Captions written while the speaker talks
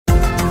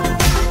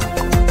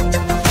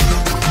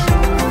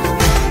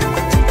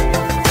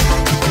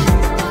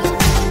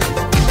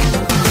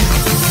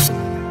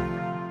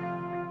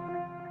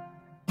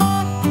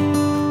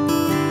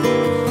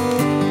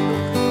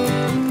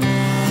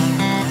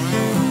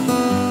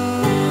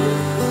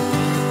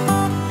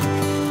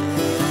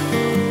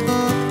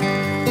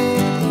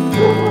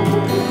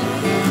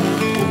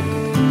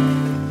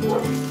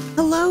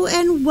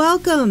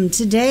welcome.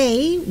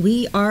 Today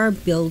we are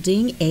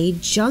building a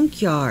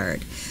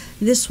junkyard.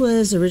 This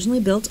was originally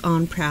built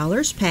on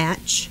Prowler's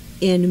patch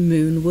in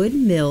Moonwood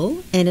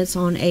Mill, and it's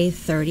on a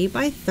 30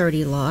 by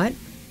 30 lot.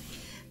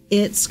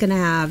 It's going to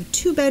have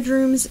 2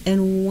 bedrooms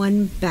and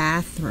 1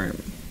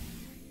 bathroom.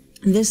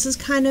 This is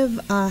kind of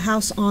a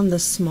house on the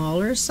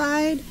smaller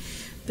side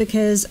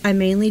because I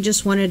mainly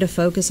just wanted to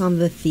focus on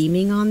the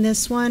theming on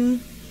this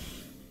one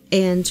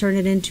and turn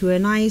it into a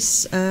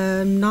nice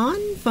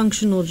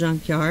non-functional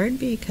junkyard,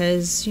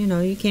 because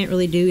you can't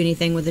really do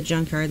anything with a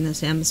junkyard in The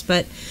Sims,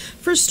 but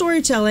for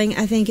storytelling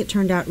I think it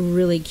turned out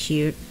really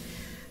cute.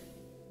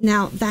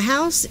 Now the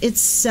house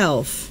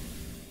itself,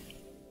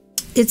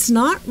 it's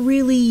not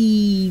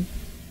really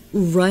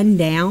run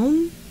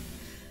down,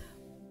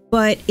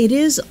 but it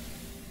is,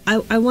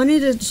 I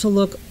wanted it to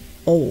look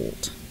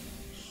old.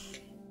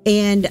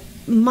 And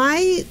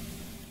my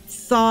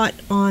thought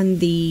on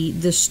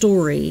the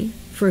story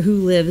for who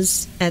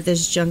lives at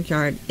this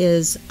junkyard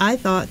is, I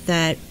thought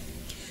that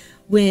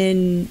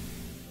when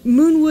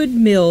Moonwood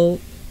Mill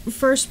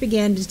first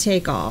began to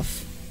take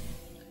off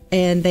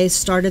and they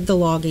started the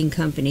logging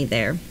company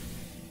there,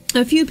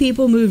 a few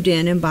people moved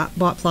in and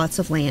bought plots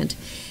of land.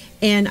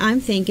 And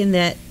I'm thinking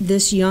that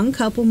this young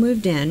couple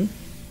moved in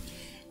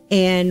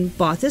and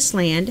bought this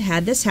land,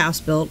 had this house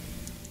built,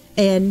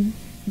 and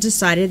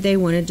decided they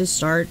wanted to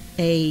start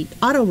a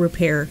auto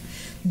repair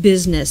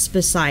business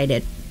beside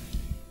it.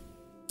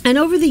 And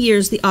over the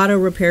years, the auto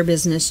repair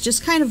business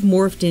just kind of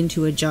morphed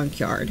into a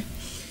junkyard,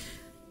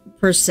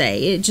 per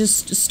se. It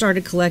just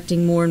started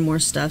collecting more and more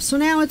stuff. So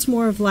now it's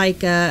more of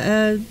like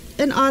an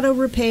auto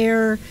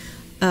repair,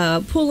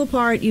 pull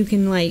apart. You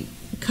can like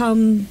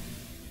come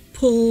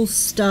pull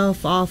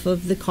stuff off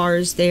of the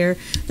cars there.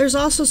 There's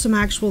also some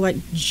actual like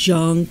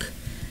junk.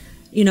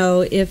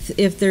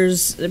 If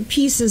there's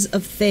pieces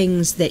of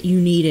things that you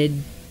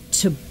needed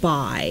to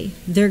buy,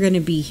 they're going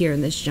to be here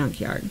in this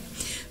junkyard.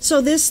 So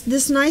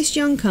this nice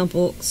young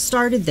couple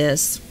started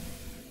this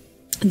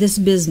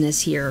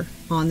business here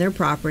on their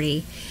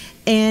property,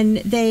 and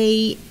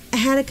they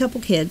had a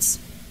couple kids.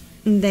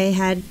 They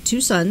had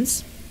 2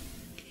 sons,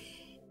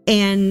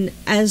 and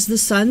as the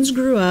sons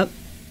grew up,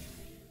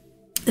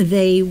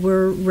 they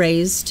were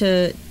raised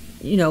to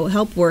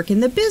help work in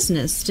the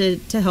business,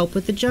 to help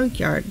with the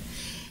junkyard.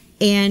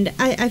 And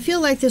I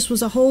feel like this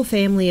was a whole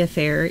family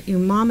affair. Your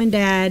mom and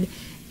dad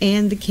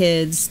and the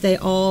kids, they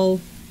all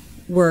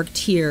worked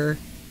here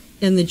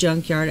in the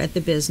junkyard at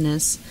the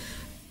business.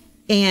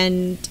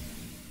 And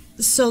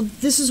so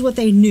this is what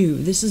they knew.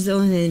 This is the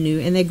only thing they knew,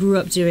 and they grew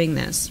up doing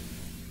this.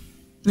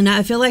 And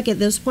I feel like at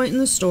this point in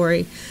the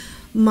story,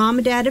 mom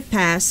and dad have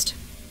passed,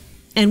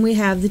 and we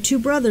have the 2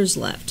 brothers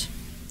left.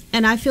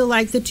 And I feel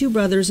like the 2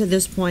 brothers at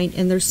this point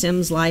in their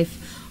Sims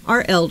life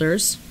are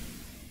elders.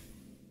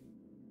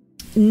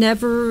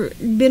 Never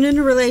been in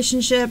a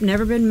relationship,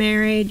 never been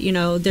married.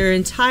 Their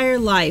entire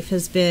life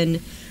has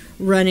been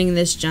running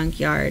this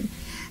junkyard.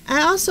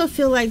 I also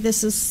feel like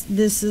this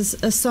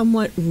is a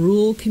somewhat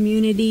rural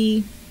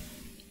community,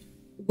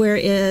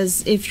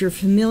 whereas if you're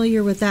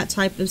familiar with that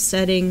type of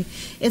setting,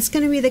 it's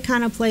going to be the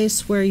kind of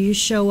place where you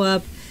show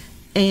up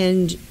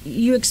and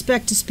you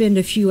expect to spend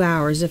a few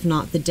hours, if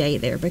not the day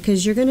there,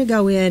 because you're going to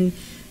go in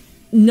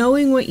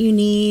knowing what you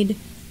need.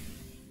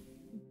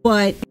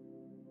 But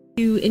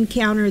you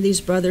encounter these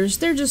brothers,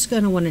 they're just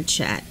going to want to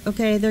chat,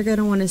 okay? They're going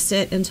to want to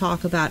sit and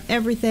talk about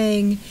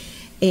everything.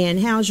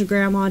 And how's your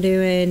grandma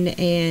doing?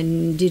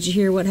 And did you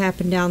hear what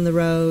happened down the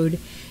road?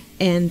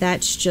 And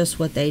that's just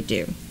what they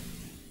do.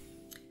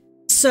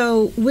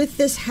 So with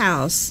this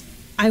house,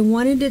 I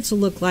wanted it to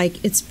look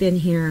like it's been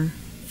here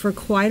for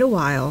quite a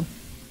while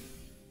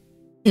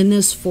in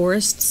this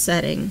forest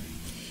setting.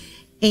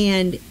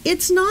 And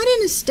it's not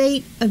in a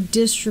state of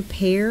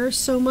disrepair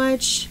so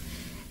much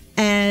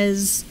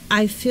as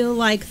I feel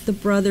like the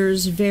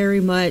brothers very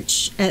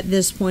much at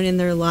this point in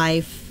their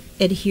life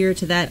adhere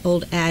to that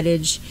old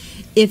adage,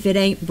 if it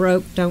ain't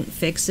broke, don't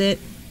fix it.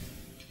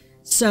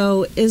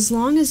 So as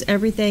long as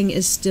everything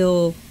is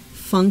still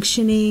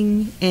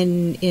functioning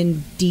and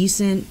in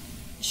decent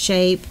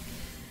shape,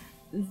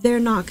 they're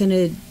going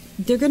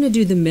to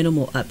do the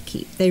minimal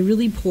upkeep. They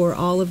really pour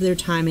all of their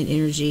time and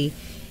energy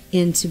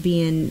into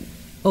being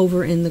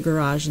over in the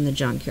garage in the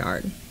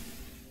junkyard.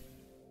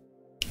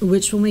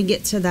 Which when we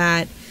get to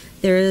that,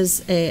 there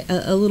is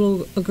a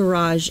little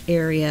garage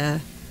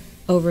area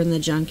over in the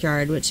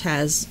junkyard which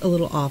has a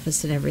little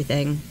office and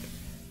everything,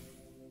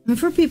 and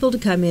for people to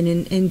come in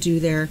and do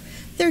their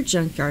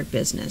junkyard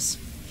business.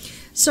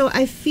 So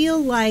I feel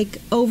like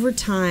over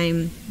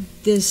time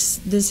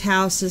this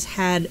house has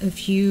had a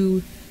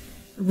few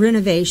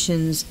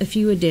renovations, a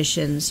few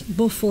additions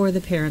before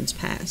the parents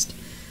passed.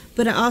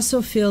 But I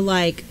also feel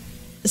like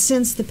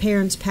since the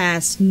parents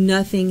passed,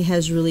 nothing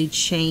has really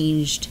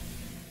changed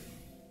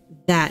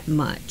that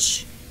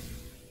much.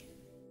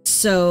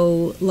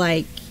 So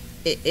like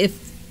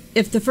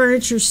if the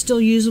furniture's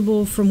still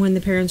usable from when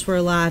the parents were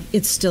alive,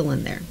 it's still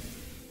in there.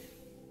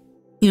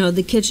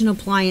 The kitchen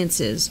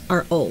appliances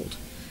are old.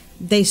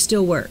 They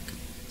still work.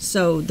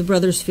 So the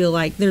brothers feel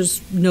like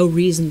there's no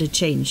reason to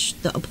change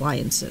the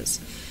appliances.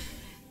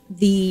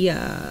 The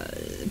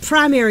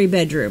primary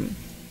bedroom,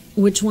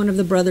 which one of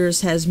the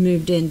brothers has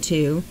moved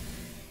into,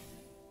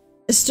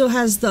 still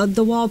has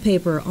the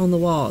wallpaper on the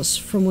walls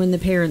from when the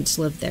parents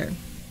lived there.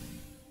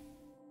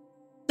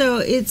 So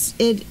it's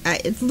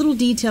little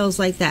details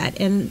like that.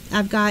 And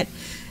I've got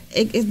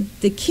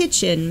the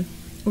kitchen.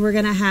 We're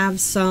gonna have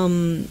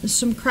some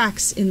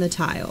cracks in the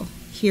tile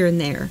here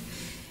and there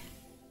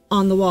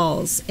on the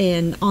walls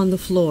and on the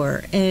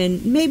floor,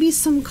 and maybe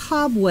some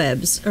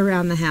cobwebs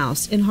around the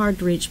house in hard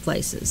to reach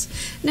places.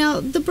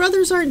 Now the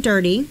brothers aren't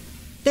dirty,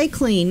 they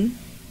clean,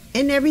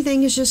 and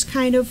everything is just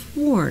kind of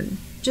worn,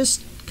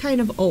 just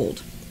kind of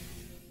old.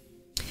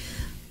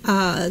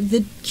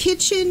 The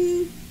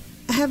kitchen,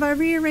 have I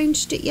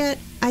rearranged it yet?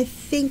 I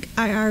think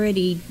I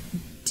already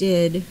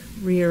did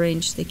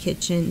rearrange the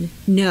kitchen.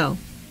 No.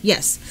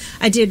 Yes,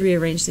 I did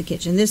rearrange the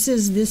kitchen. This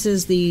is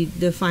the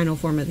final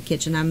form of the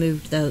kitchen. I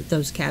moved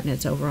those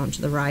cabinets over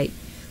onto the right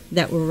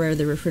that were where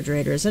the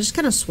refrigerator is. I just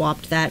kind of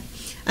swapped that.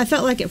 I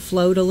felt like it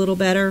flowed a little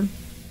better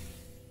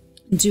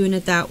doing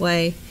it that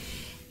way.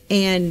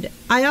 And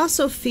I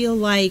also feel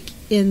like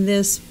in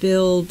this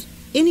build,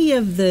 any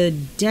of the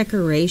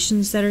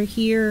decorations that are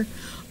here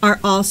are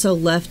also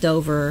left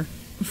over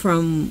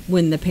from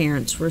when the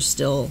parents were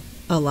still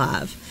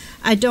alive.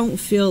 I don't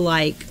feel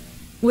like,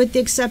 with the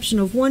exception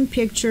of one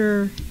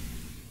picture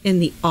in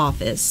the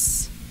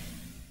office,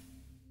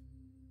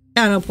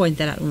 and I'll point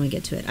that out when we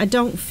get to it, I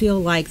don't feel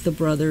like the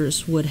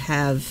brothers would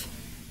have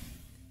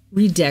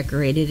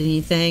redecorated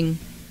anything.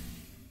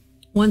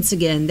 Once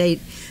again, they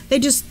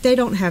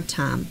don't have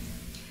time.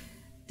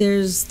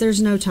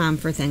 There's no time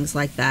for things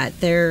like that.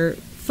 They're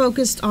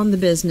focused on the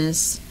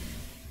business,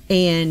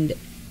 and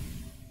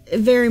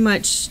very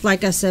much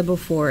like I said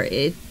before,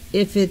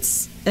 if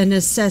it's a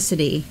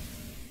necessity,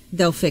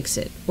 they'll fix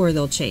it or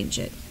they'll change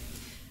it.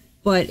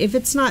 But if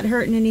it's not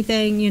hurting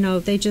anything,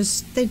 they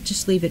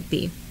just leave it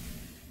be.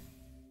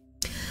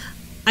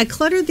 I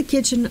cluttered the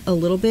kitchen a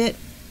little bit,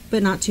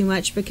 but not too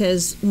much,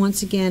 because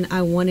once again,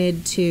 I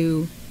wanted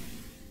to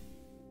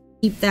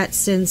keep that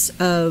sense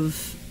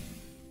of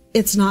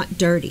it's not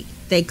dirty.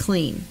 They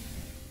clean.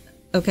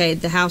 Okay,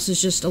 the house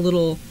is just a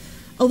little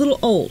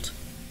old,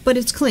 but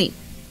it's clean.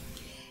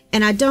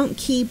 And I don't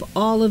keep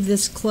all of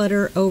this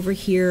clutter over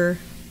here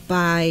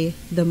by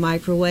the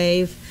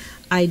microwave.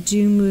 I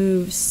do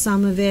move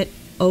some of it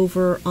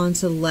over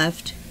onto the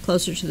left,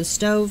 closer to the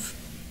stove,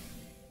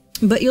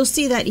 but you'll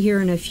see that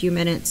here in a few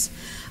minutes.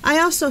 I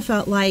also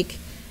felt like,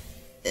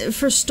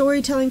 for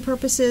storytelling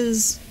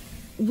purposes,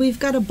 we've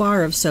got a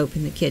bar of soap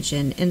in the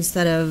kitchen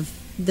instead of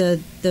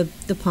the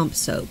pump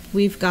soap.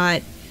 We've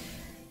got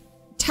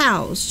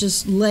towels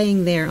just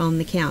laying there on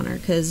the counter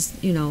because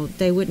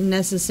they wouldn't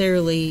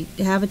necessarily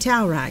have a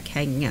towel rack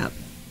hanging up.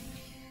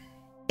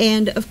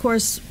 And of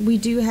course, we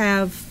do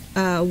have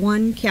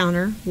one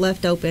counter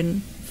left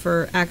open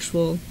for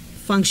actual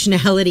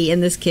functionality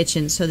in this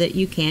kitchen so that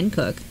you can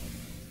cook.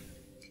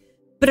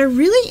 But I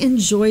really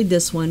enjoyed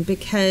this one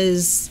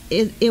because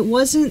it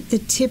wasn't the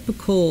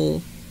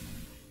typical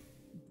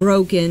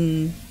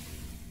broken,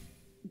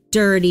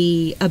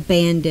 dirty,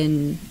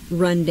 abandoned,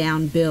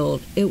 rundown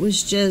build. It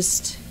was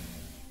just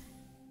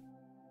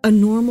a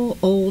normal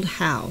old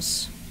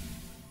house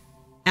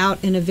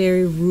out in a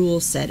very rural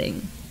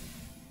setting.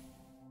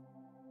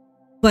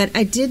 But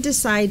I did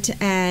decide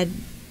to add,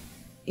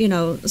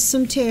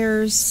 some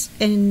tears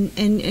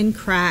and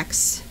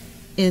cracks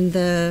in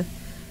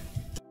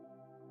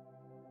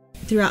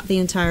throughout the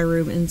entire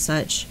room and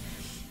such,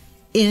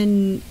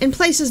 in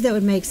places that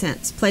would make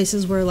sense.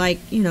 Places where, like,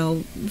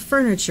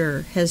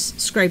 furniture has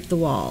scraped the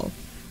wall.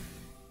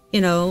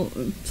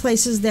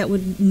 Places that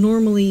would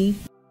normally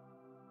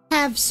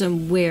have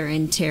some wear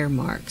and tear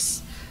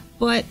marks.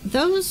 But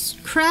those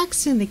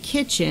cracks in the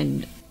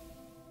kitchen,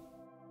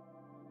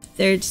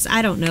 they're just,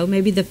 I don't know,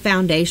 maybe the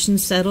foundation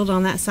settled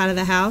on that side of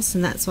the house,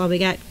 and that's why we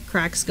got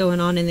cracks going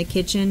on in the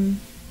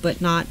kitchen,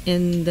 but not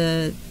in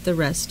the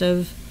rest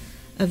of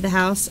the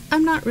house.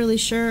 I'm not really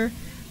sure.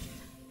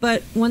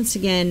 But once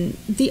again,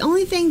 the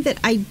only thing that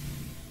I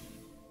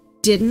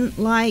didn't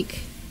like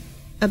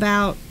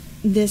about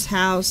this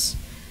house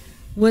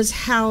was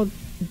how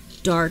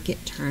dark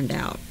it turned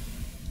out.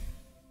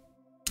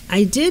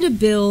 I did a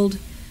build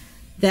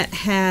that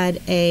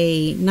had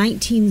a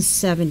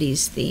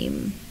 1970s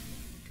theme,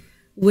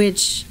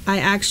 which I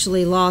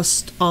actually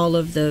lost all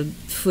of the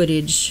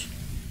footage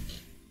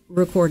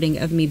recording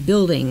of me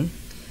building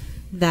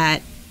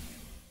that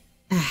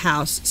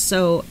house.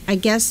 So I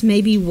guess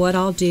maybe what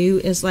I'll do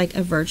is like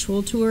a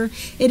virtual tour.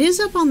 It is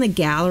up on the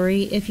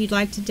gallery if you'd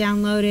like to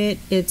download it.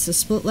 It's a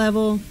split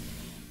level.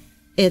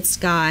 It's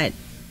got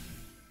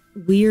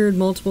weird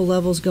multiple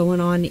levels going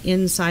on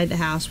inside the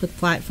house with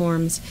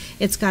platforms.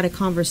 It's got a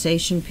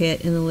conversation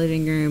pit in the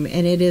living room,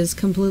 and it is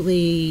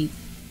completely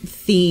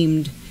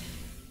themed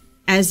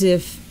as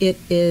if it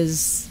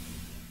is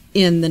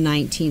in the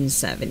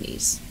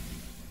 1970s.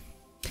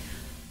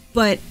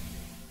 But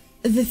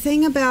the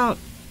thing about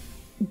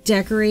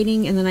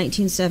decorating in the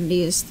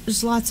 1970s,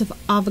 there's lots of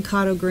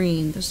avocado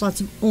green, there's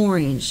lots of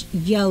orange,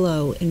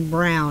 yellow, and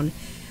brown.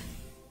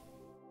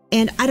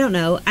 And I don't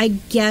know, I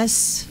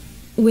guess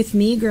with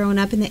me growing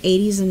up in the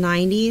 80s and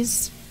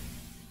 90s,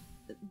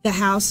 the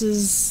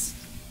houses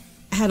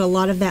had a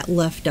lot of that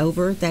left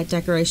over, that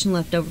decoration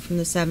left over from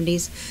the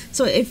 70s.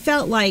 So it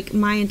felt like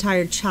my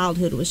entire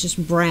childhood was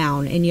just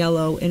brown and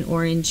yellow and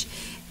orange.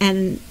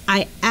 And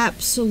I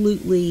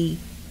absolutely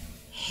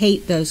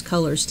hate those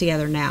colors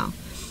together now.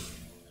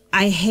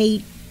 I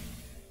hate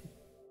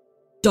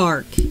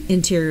dark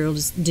interior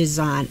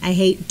design. I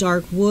hate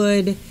dark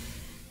wood,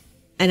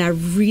 and I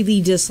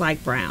really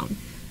dislike brown.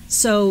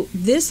 So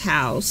this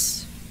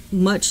house,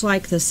 much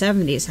like the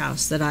 70s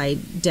house that I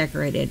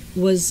decorated,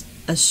 was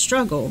a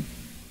struggle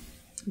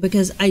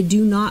because I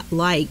do not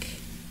like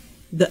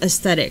the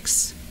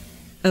aesthetics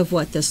of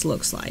what this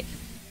looks like.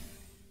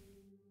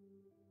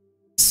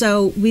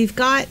 So we've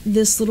got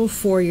this little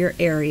foyer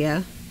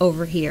area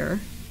over here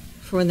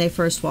for when they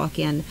first walk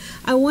in.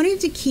 I wanted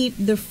to keep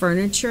the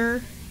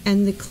furniture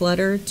and the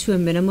clutter to a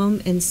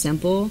minimum and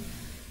simple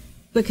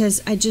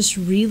because I just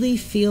really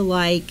feel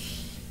like,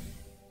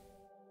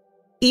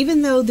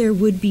 even though there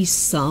would be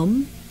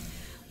some,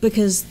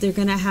 because they're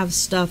going to have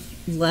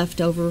stuff left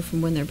over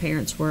from when their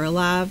parents were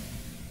alive,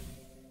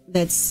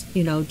 that's,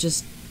 you know,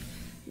 just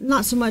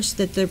not so much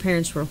that their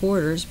parents were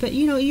hoarders, but,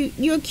 you know,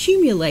 you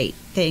accumulate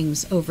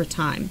things over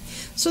time.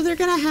 So they're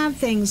going to have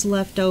things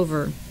left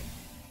over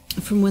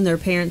from when their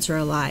parents are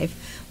alive.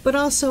 But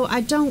also,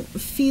 I don't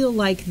feel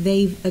like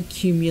they've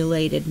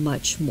accumulated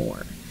much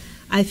more.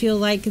 I feel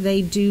like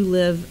they do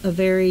live a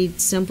very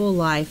simple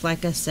life.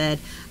 Like I said,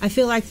 I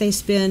feel like they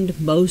spend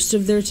most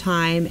of their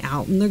time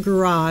out in the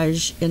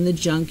garage in the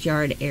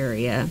junkyard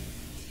area.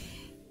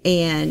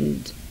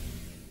 And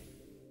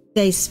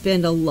they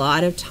spend a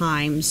lot of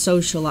time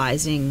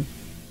socializing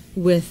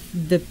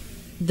with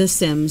the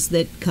Sims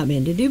that come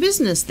in to do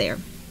business there.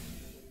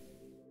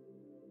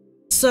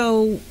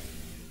 So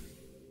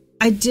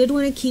I did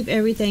want to keep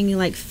everything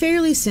like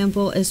fairly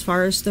simple as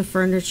far as the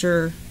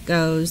furniture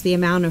goes, the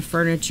amount of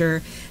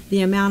furniture,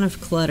 the amount of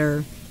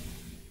clutter.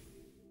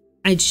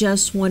 I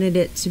just wanted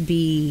it to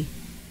be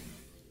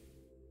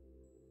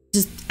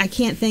just, I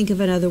can't think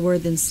of another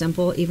word than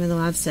simple, even though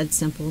I've said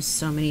simple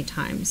so many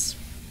times.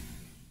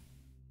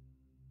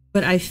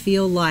 But I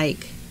feel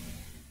like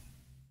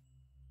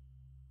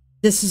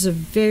this is a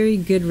very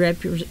good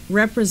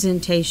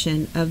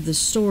representation of the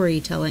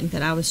storytelling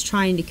that I was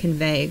trying to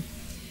convey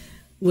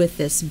with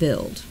this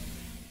build.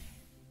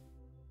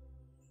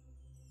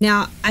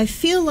 Now, I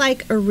feel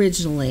like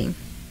originally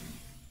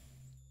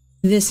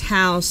this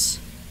house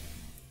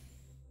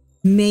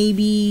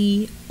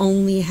maybe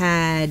only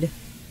had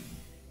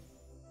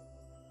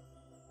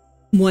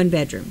one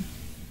bedroom.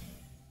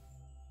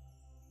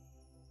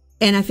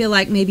 And I feel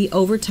like maybe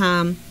over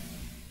time,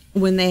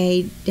 when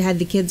they had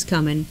the kids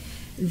coming,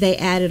 they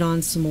added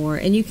on some more.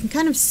 And you can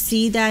kind of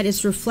see that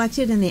it's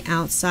reflected in the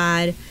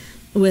outside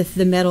with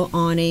the metal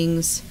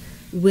awnings,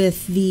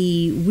 with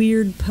the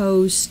weird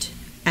post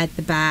at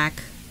the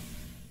back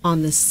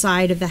on the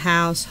side of the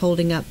house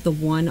holding up the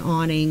one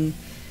awning,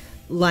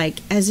 like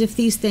as if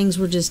these things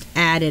were just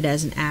added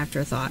as an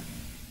afterthought.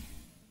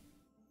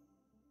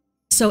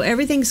 So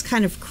everything's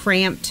kind of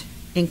cramped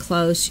and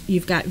close.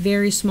 You've got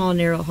very small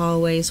narrow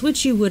hallways,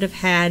 which you would have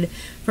had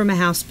from a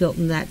house built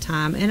in that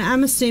time. And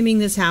I'm assuming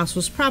this house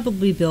was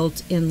probably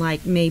built in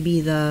like maybe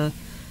the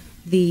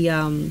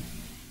 30s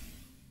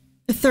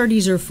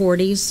or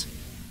 40s.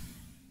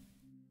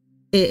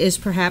 It is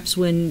perhaps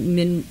when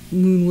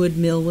Moonwood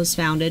Mill was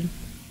founded.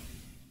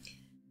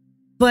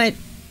 But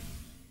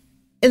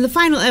in the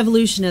final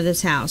evolution of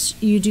this house,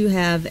 you do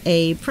have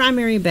a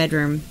primary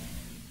bedroom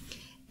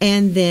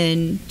and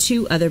then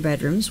two other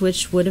bedrooms,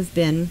 which would have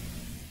been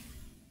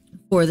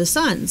for the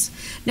sons.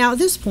 Now, at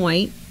this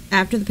point,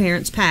 after the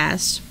parents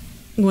passed,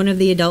 one of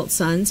the adult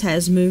sons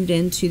has moved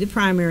into the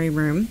primary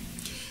room,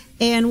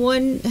 and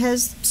one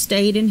has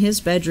stayed in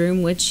his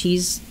bedroom, which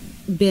he's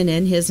been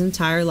in his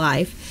entire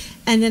life.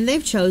 And then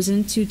they've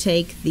chosen to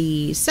take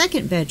the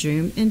second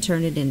bedroom and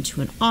turn it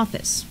into an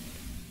office.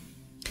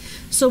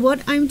 So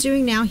what I'm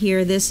doing now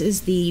here, this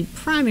is the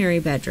primary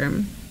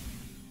bedroom.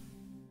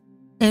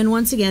 And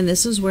once again,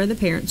 this is where the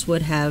parents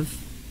would have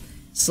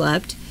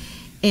slept.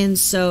 And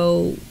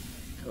so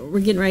we're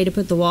getting ready to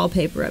put the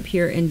wallpaper up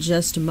here in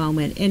just a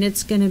moment. And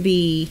it's going to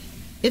be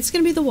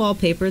the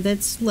wallpaper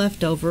that's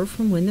left over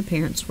from when the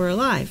parents were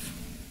alive.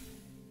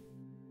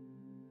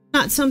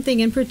 Not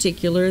something in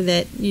particular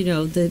that, you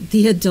know,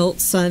 the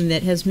adult son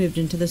that has moved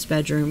into this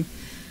bedroom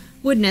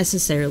would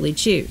necessarily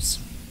choose.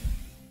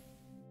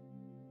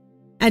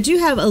 I do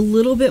have a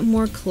little bit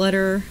more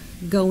clutter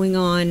going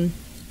on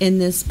in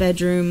this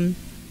bedroom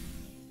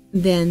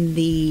than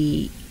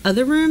the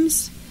other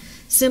rooms,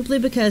 simply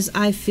because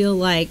I feel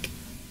like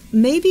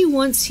maybe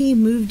once he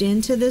moved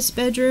into this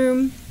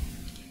bedroom,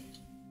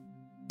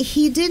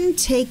 he didn't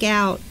take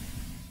out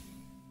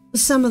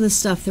some of the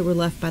stuff that were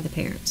left by the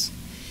parents.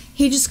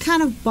 He just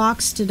kind of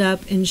boxed it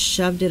up and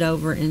shoved it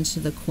over into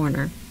the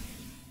corner.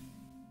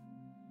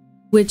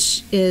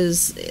 which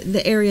is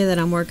the area that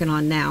I'm working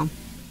on now.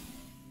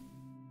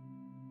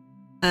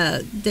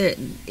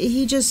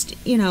 He just,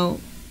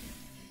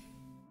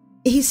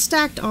 he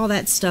stacked all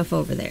that stuff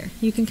over there.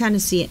 You can kind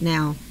of see it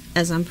now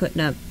as I'm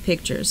putting up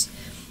pictures.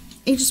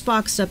 He just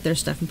boxed up their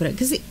stuff and put it,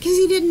 because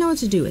he didn't know what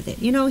to do with it.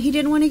 He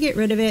didn't want to get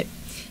rid of it.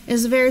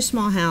 It's a very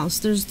small house.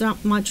 There's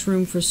not much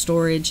room for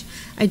storage.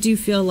 I do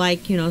feel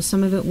like,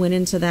 some of it went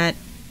into that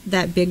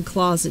big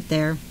closet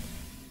there.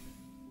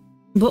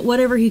 But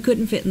whatever he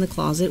couldn't fit in the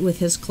closet with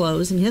his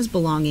clothes and his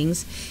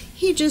belongings,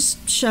 he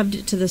just shoved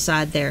it to the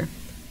side there.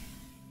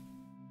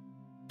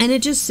 And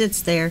it just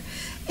sits there.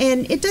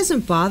 And it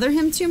doesn't bother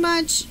him too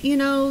much,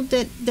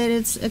 that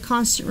it's a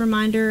constant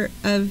reminder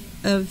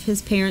of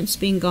his parents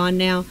being gone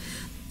now.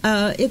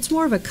 It's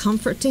more of a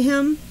comfort to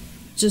him,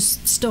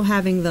 just still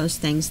having those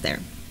things there.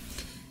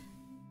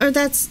 Or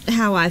that's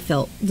how I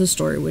felt the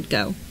story would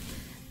go.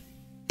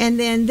 And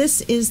then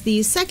this is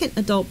the second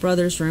adult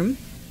brother's room.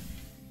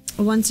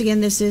 Once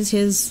again, this is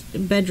his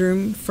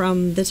bedroom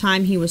from the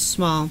time he was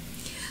small.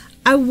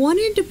 I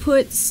wanted to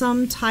put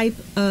some type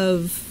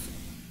of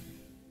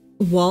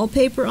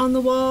wallpaper on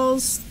the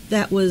walls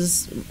that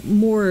was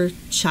more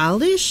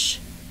childish.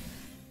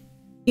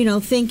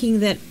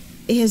 Thinking that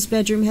his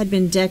bedroom had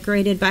been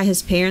decorated by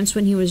his parents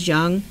when he was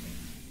young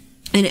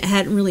and it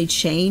hadn't really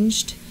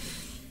changed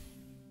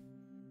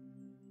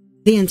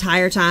the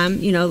entire time,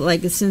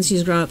 like since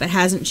he's grown up, it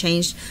hasn't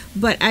changed.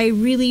 But I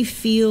really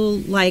feel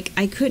like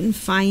I couldn't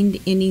find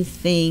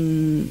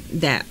anything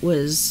that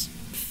was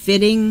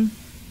fitting.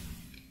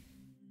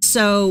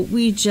 So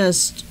we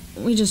just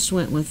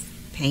went with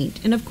paint.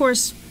 And of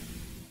course,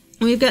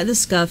 we've got the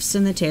scuffs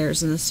and the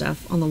tears and the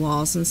stuff on the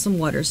walls and some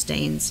water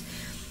stains,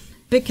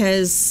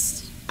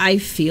 because I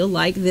feel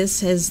like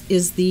this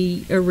is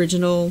the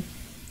original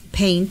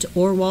paint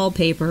or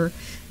wallpaper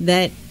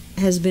that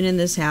has been in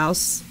this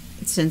house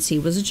since he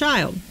was a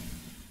child.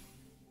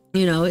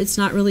 It's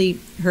not really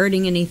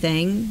hurting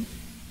anything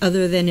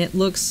other than it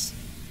looks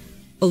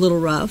a little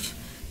rough.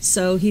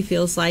 So he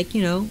feels like,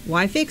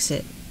 why fix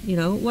it?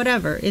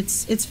 Whatever.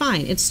 It's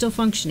fine. It's still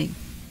functioning.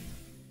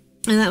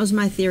 And that was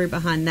my theory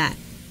behind that.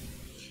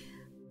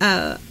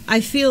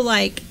 I feel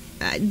like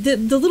the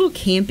little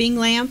camping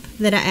lamp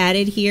that I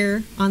added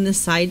here on the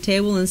side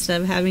table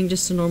instead of having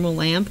just a normal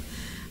lamp,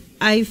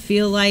 I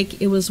feel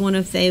like it was one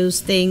of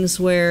those things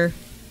where,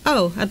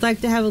 I'd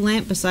like to have a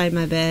lamp beside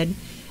my bed,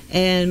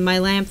 and my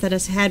lamp that I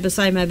had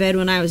beside my bed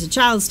when I was a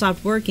child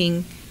stopped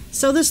working,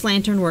 so this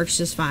lantern works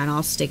just fine.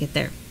 I'll stick it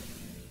there.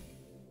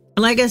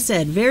 Like I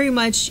said, very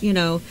much,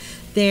 they're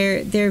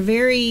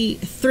very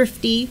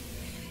thrifty.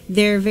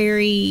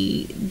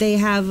 They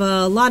have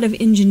a lot of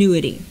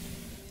ingenuity.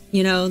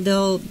 They're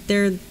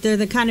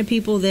the kind of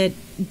people that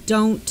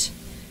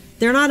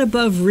they're not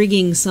above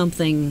rigging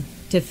something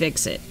to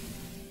fix it.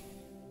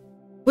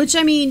 Which,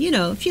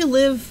 if you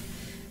live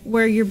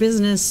where your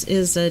business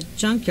is a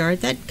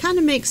junkyard, that kind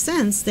of makes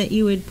sense that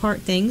you would part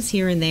things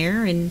here and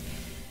there and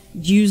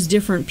use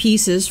different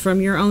pieces from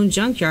your own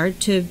junkyard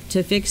to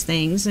fix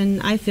things. And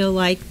I feel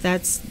like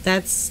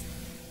that's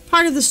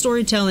part of the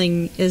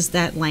storytelling, is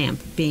that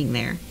lamp being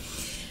there.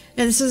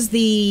 And this is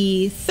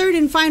the third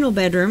and final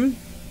bedroom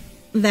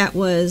that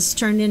was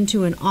turned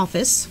into an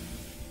office,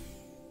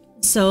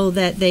 so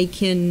that they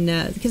can,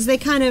 because they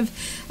kind of,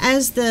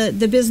 as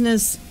the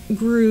business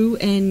grew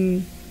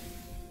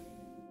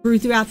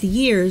throughout the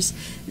years,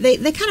 they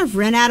kind of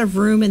ran out of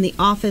room in the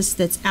office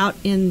that's out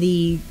in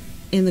the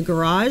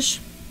garage,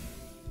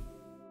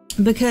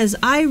 because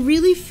I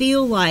really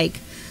feel like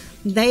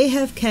they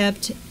have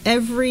kept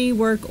every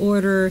work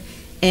order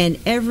and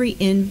every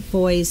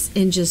invoice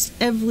and just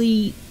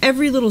every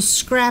little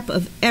scrap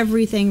of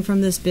everything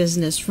from this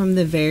business from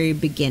the very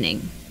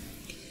beginning.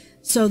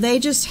 So they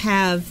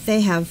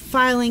have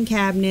filing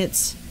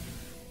cabinets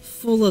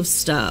full of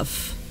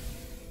stuff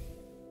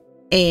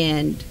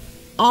and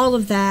all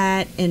of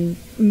that, and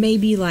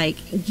maybe like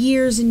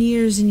years and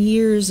years and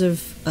years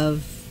of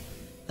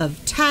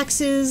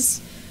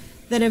taxes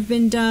that have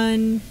been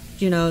done,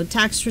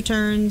 tax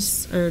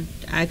returns, or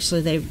actually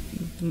they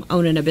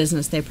owning a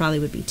business, they probably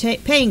would be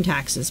paying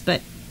taxes,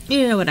 but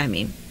you know what I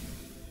mean.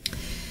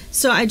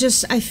 So I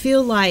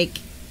feel like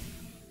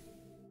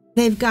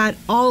they've got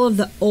all of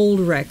the old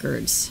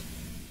records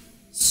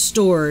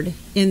stored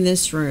in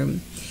this room.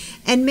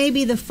 And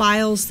maybe the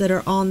files that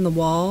are on the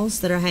walls,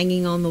 that are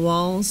hanging on the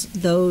walls,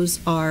 those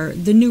are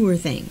the newer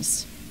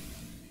things.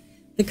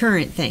 The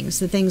current things,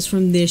 the things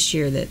from this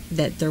year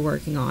that they're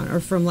working on, or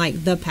from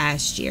like the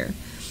past year.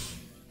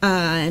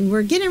 And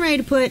we're getting ready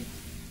to put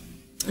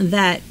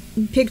that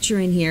picture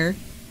in here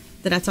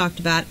that I talked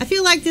about. I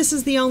feel like this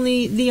is the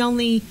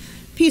only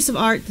piece of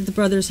art that the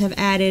brothers have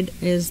added,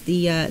 is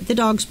the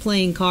dogs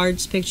playing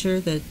cards picture,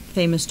 the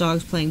famous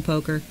dogs playing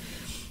poker.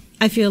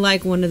 I feel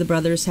like one of the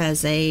brothers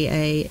has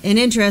an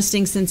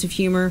interesting sense of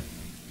humor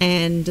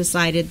and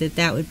decided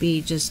that would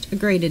be just a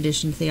great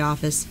addition to the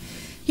office.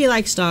 He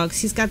likes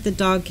dogs. He's got the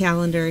dog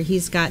calendar.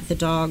 He's got the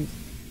dogs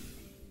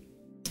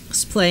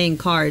playing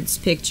cards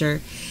picture.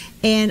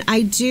 And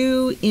I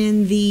do,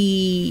 in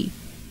the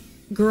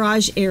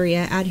garage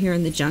area out here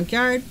in the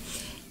junkyard,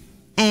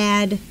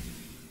 add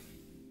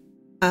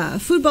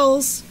food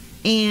bowls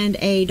and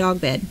a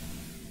dog bed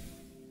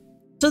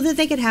so that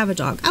they could have a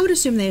dog. I would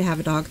assume they'd have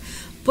a dog,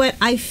 but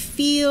I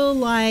feel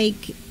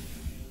like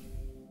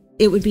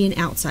it would be an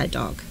outside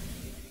dog.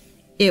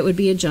 It would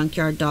be a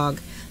junkyard dog.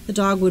 The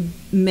dog would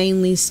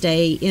mainly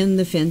stay in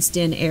the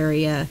fenced-in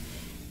area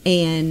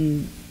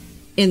and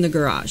in the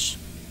garage.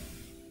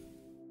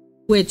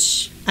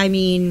 Which, I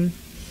mean,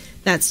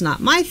 that's not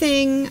my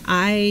thing.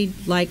 I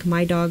like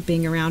my dog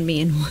being around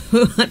me and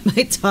want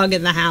my dog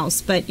in the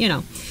house. But, you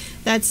know,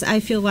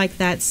 I feel like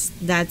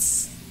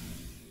that's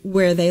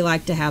where they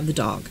like to have the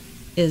dog,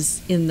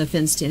 is in the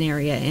fenced-in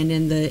area and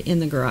in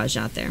the garage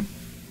out there.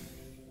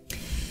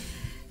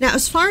 Now,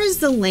 as far as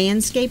the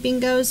landscaping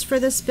goes for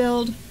this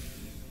build,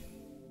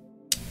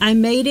 I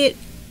made it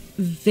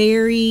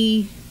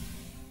very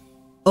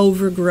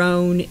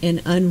overgrown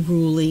and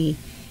unruly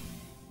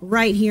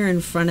right here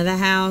in front of the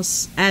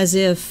house, as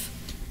if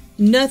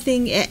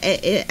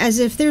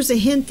there's a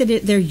hint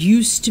that there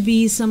used to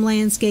be some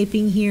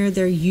landscaping here.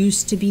 There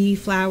used to be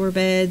flower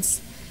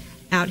beds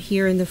out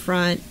here in the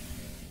front.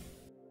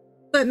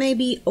 But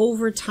maybe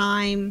over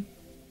time,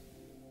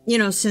 you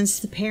know, since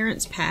the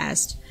parents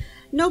passed,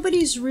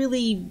 nobody's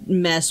really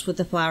messed with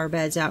the flower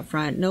beds out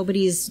front.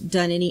 Nobody's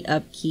done any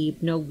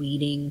upkeep, no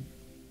weeding.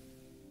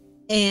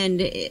 And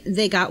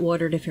they got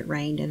watered if it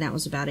rained, and that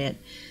was about it.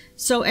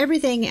 So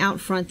everything out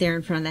front there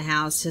in front of the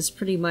house has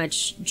pretty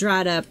much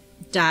dried up,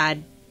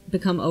 died,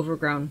 become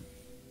overgrown.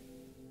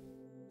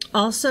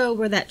 Also,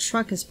 where that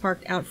truck is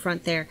parked out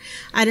front there,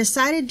 I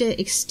decided to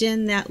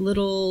extend that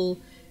little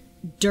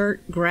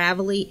dirt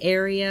gravelly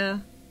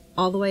area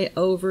all the way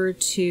over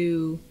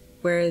to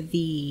where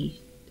the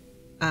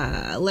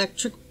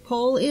electric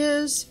pole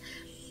is,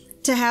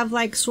 to have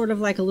like sort of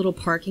like a little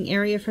parking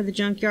area for the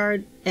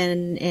junkyard,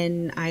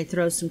 and I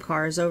throw some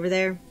cars over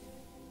there.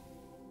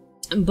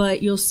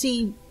 But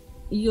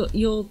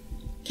you'll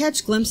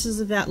catch glimpses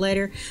of that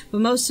later,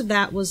 but most of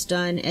that was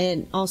done,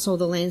 and also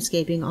the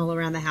landscaping all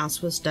around the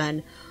house was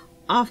done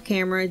off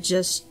camera,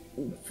 just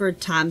for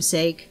time's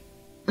sake,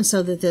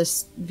 so that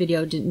this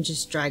video didn't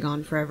just drag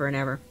on forever and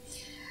ever.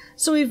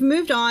 So we've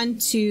moved on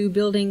to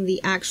building the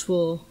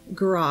actual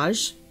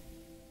garage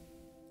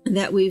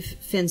that we've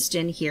fenced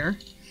in here.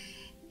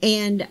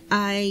 And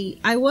I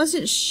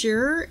wasn't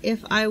sure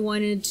if I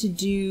wanted to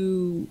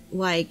do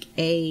like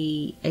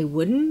a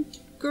wooden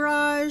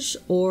garage,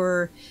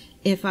 or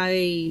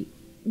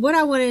what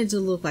I wanted it to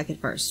look like at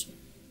first.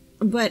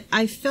 But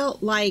I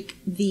felt like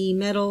the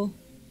metal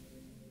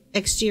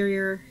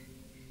exterior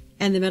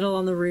and the metal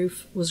on the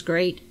roof was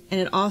great. And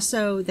it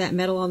also, that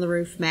metal on the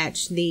roof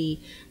matched the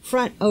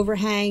front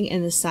overhang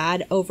and the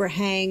side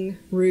overhang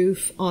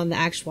roof on the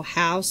actual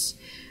house.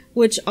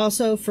 Which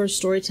also, for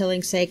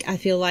storytelling's sake, I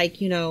feel like,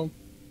 you know,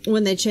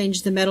 when they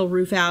changed the metal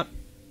roof out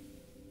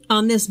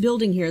on this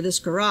building here, this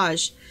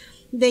garage,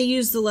 they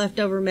used the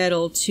leftover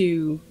metal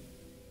to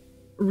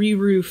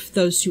re-roof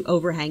those two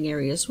overhang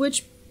areas,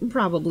 which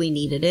probably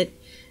needed it.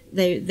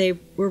 They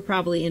were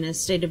probably in a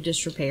state of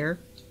disrepair.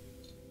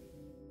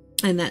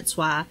 And that's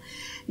why.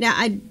 Now,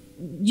 I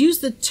use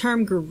the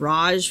term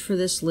garage for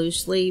this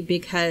loosely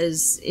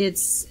because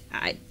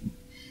I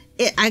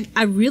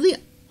really...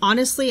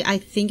 Honestly, I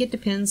think it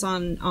depends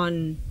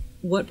on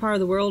what part of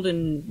the world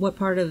and what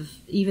part of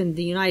even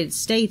the United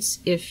States,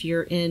 if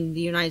you're in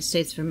the United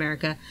States of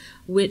America,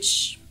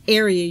 which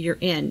area you're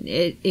in.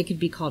 It could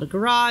be called a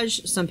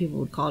garage. Some people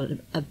would call it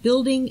a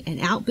building, an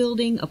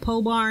outbuilding, a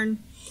pole barn.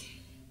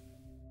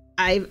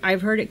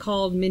 I've heard it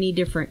called many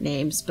different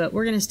names, but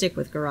we're going to stick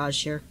with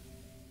garage here.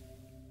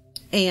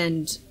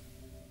 And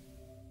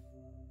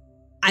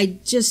I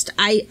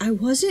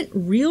wasn't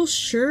real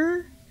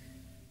sure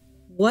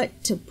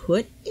what to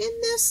put in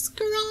this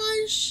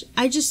garage.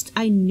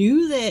 I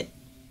knew that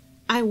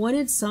I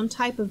wanted some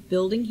type of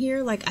building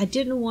here. Like, I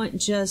didn't want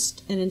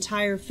just an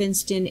entire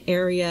fenced-in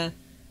area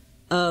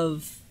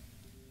of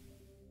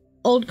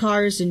old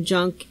cars and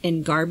junk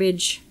and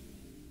garbage.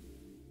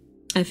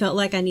 I felt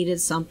like I needed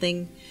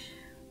something.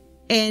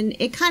 And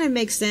it kind of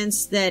makes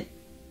sense that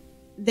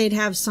they'd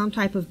have some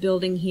type of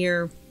building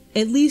here,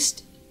 at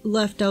least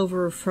left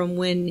over from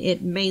when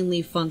it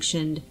mainly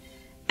functioned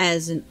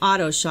as an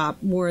auto shop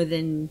more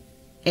than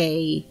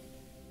a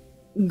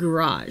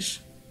garage.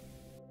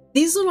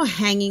 These little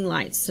hanging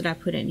lights that I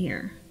put in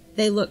here,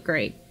 they look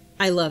great.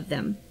 I love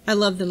them. I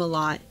love them a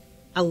lot.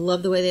 I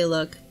love the way they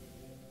look.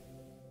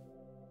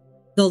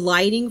 The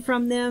lighting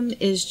from them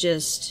is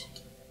just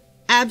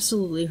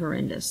absolutely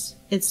horrendous.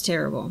 It's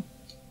terrible.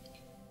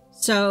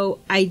 So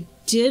I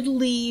did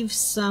leave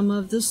some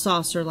of the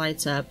saucer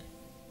lights up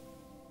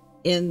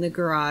in the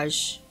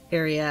garage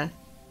area,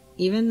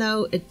 even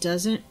though it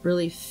doesn't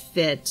really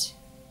fit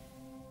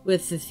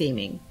with the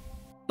theming.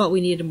 But we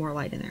needed more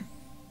light in there.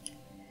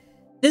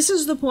 This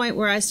is the point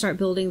where I start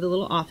building the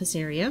little office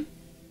area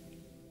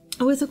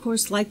with, of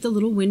course, like the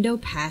little window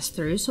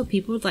pass-through, so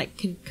people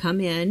could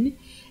come in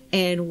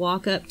and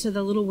walk up to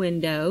the little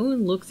window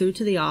and look through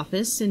to the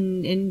office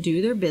and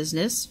do their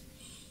business.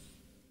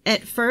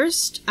 At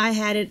first, I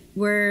had it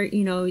where,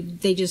 you know,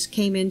 they just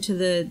came into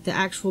the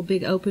actual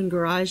big open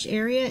garage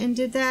area and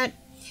did that.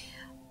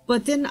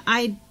 But then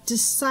I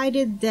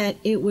decided that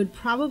it would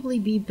probably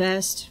be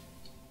best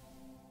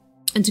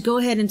and to go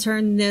ahead and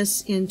turn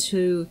this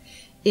into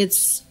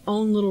its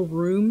own little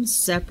room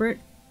separate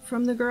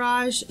from the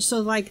garage. So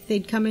like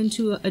they'd come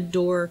into a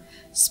door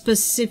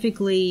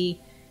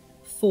specifically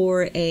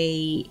for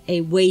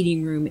a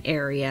waiting room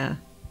area.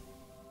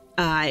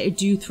 I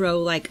do throw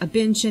like a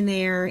bench in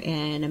there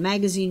and a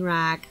magazine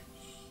rack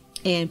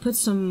and put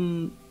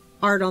some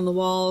art on the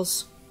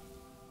walls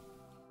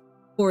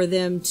for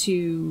them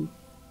to,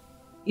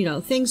 you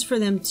know, things for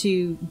them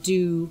to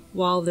do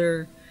while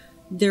they're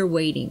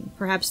waiting.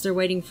 Perhaps they're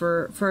waiting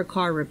for a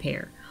car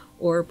repair,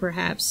 or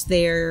perhaps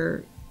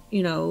they're,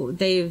 you know,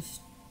 they've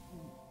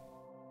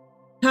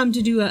come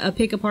to do a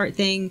pick apart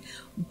thing,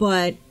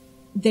 but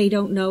they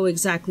don't know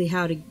exactly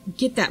how to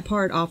get that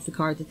part off the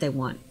car that they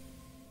want.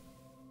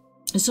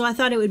 So I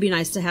thought it would be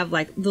nice to have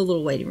like the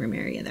little waiting room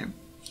area there.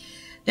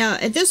 Now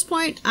at this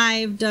point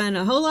I've done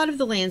a whole lot of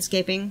the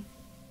landscaping,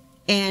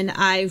 and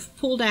I've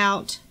pulled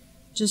out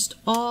just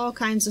all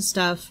kinds of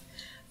stuff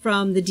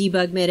from the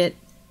debug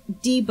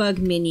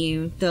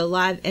menu, the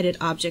live edit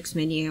objects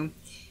menu,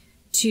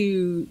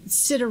 to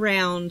sit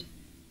around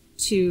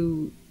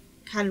to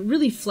kind of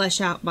really flesh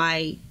out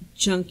my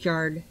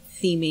junkyard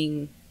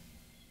theming.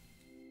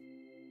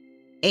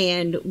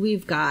 And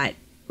we've got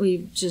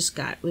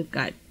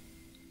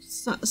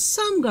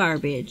some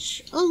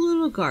garbage, a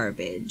little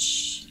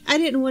garbage. I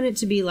didn't want it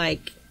to be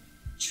like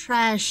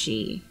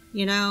trashy,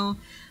 you know,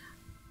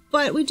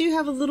 but we do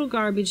have a little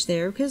garbage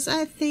there because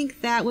I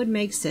think that would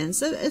make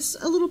sense. It's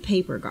a little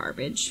paper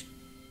garbage.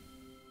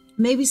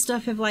 Maybe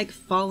stuff have like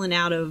fallen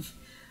out of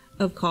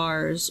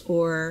cars,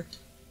 or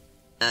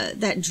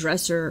that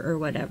dresser or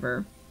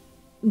whatever.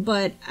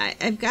 But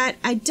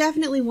I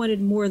definitely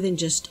wanted more than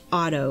just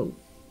auto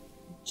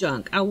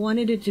junk. I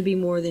wanted it to be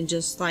more than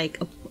just like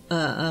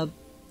a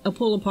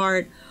pull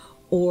apart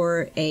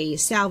or a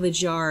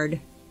salvage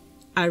yard.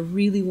 I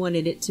really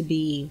wanted it to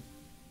be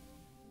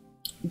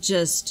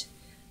just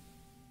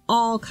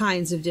all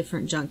kinds of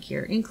different junk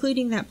here,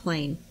 including that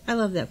plane. I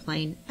love that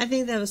plane. I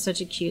think that was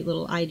such a cute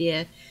little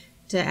idea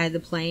to add the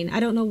plane. I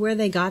don't know where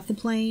they got the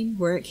plane,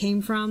 where it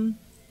came from,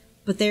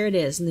 but there it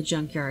is in the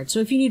junkyard. So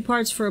if you need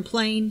parts for a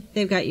plane,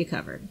 they've got you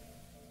covered.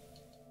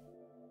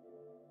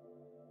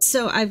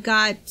 So I've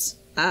got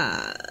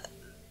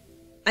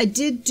I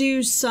did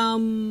do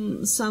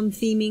some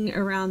theming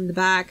around the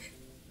back.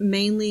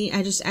 Mainly,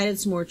 I just added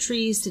some more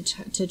trees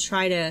to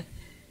try to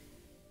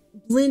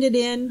blend it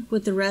in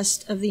with the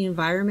rest of the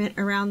environment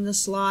around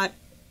this lot.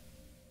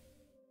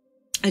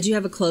 I do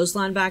have a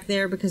clothesline back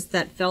there because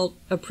that felt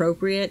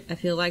appropriate. I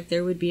feel like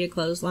there would be a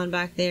clothesline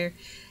back there.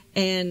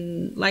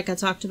 And like I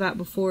talked about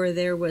before,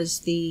 there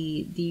was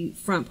the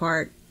front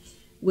part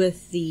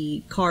with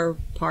the car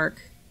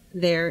park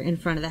there in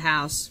front of the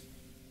house.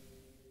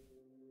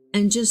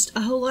 And just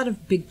a whole lot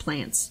of big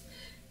plants.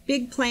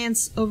 Big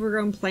plants,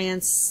 overgrown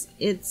plants.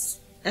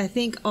 I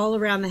think all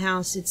around the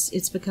house,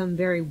 it's become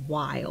very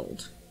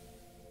wild.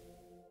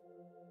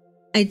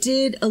 I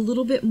did a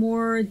little bit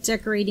more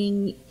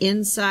decorating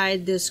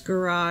inside this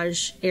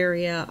garage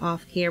area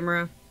off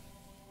camera,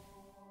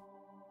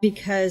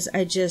 because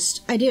I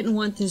didn't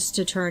want this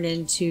to turn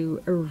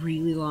into a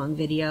really long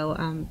video.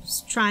 I'm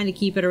trying to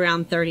keep it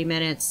around 30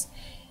 minutes,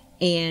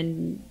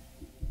 and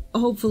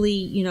hopefully,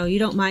 you know, you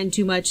don't mind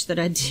too much that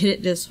I did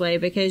it this way,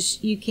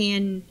 because you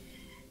can,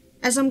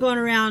 as I'm going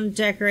around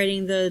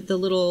decorating the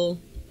little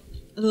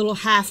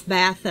half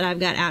bath that I've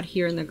got out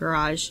here in the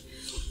garage,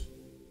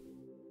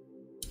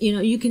 you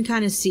know, you can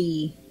kind of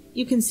see,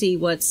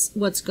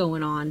 what's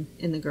going on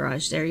in the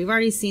garage there. You've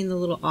already seen the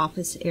little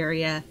office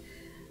area.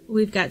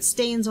 We've got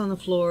stains on the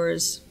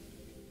floors.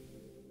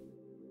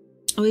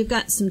 We've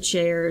got some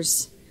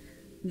chairs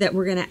that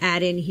we're going to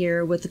add in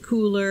here with the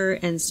cooler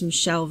and some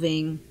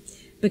shelving,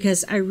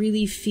 because I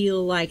really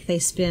feel like they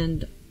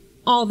spend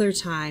all their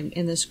time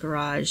in this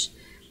garage.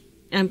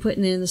 I'm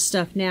putting in the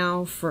stuff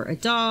now for a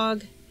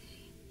dog,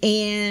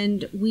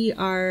 and we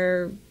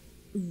are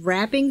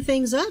wrapping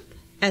things up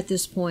at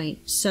this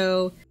point.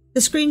 So the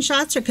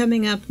screenshots are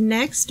coming up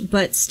next,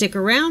 but stick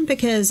around,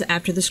 because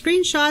after the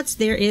screenshots,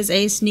 there is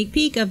a sneak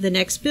peek of the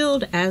next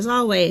build, as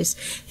always.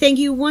 Thank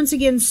you once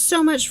again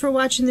so much for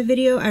watching the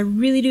video. I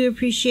really do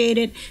appreciate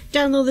it.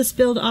 Download this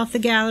build off the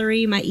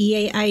gallery. My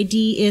EA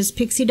ID is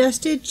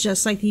pyxiedusted,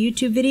 just like the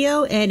YouTube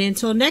video. And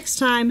until next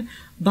time,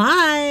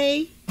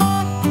 bye!